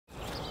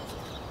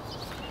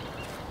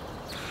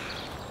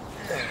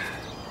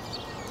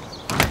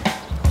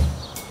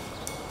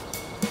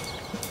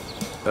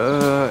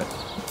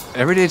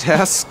Everyday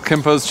tasks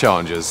can pose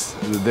challenges.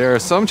 There are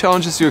some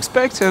challenges you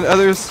expect and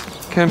others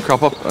can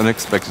crop up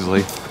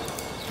unexpectedly.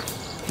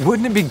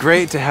 Wouldn't it be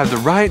great to have the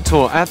right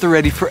tool at the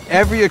ready for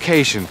every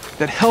occasion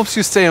that helps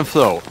you stay in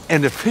flow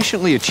and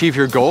efficiently achieve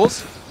your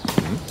goals?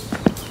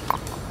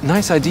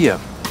 Nice idea,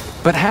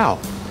 but how?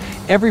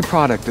 Every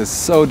product is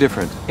so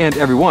different and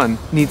everyone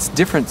needs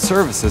different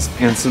services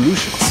and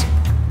solutions.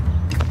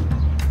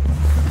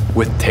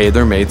 With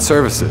tailor-made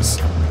services,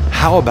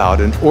 how about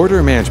an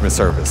order management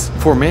service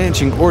for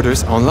managing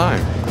orders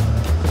online?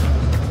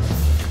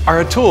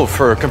 Or a tool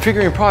for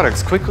configuring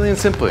products quickly and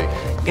simply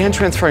and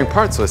transferring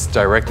parts lists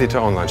directly to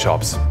online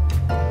shops.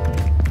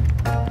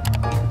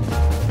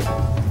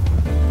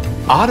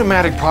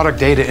 Automatic product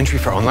data entry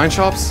for online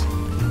shops?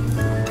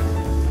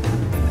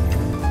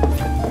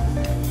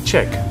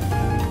 Check.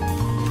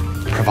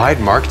 Provide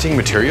marketing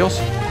materials?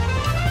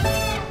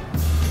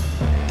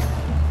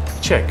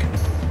 Check.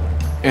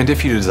 And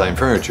if you design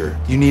furniture,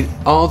 you need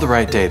all the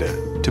right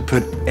data to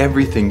put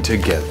everything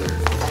together.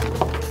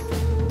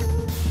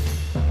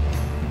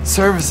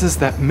 Services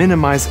that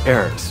minimize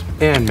errors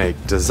and make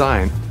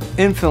design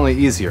infinitely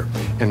easier,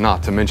 and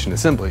not to mention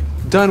assembly,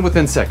 done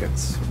within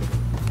seconds.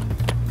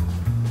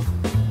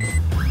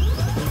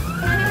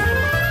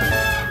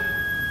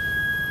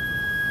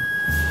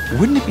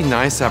 Wouldn't it be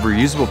nice to have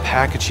reusable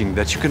packaging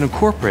that you can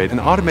incorporate in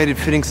automated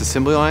fittings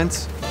assembly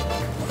lines?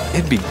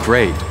 It'd be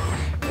great.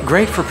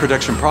 Great for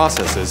production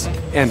processes,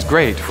 and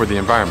great for the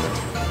environment.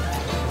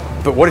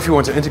 But what if you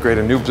want to integrate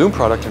a new Blum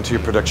product into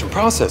your production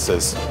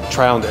processes?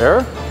 Trial and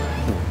error?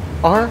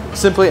 Or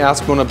simply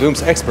ask one of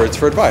Blum's experts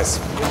for advice?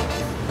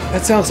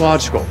 That sounds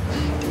logical.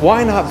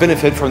 Why not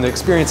benefit from the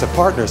experience of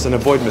partners and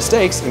avoid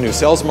mistakes in new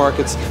sales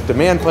markets,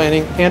 demand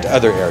planning, and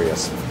other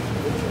areas?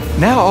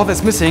 Now all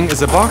that's missing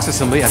is a box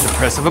assembly at the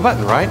press of a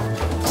button, right?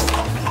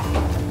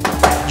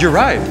 You're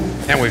right,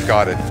 and we've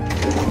got it.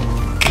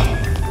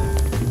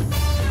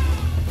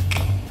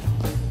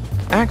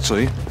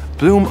 Actually,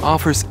 Blum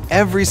offers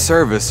every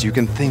service you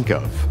can think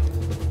of.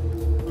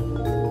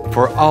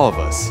 For all of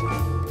us.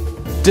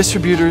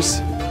 Distributors,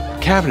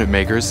 cabinet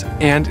makers,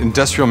 and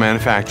industrial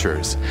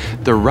manufacturers.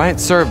 The right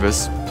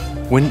service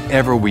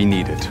whenever we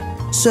need it.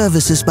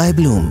 Services by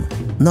Blum.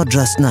 Not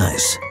just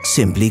nice,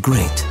 simply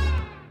great.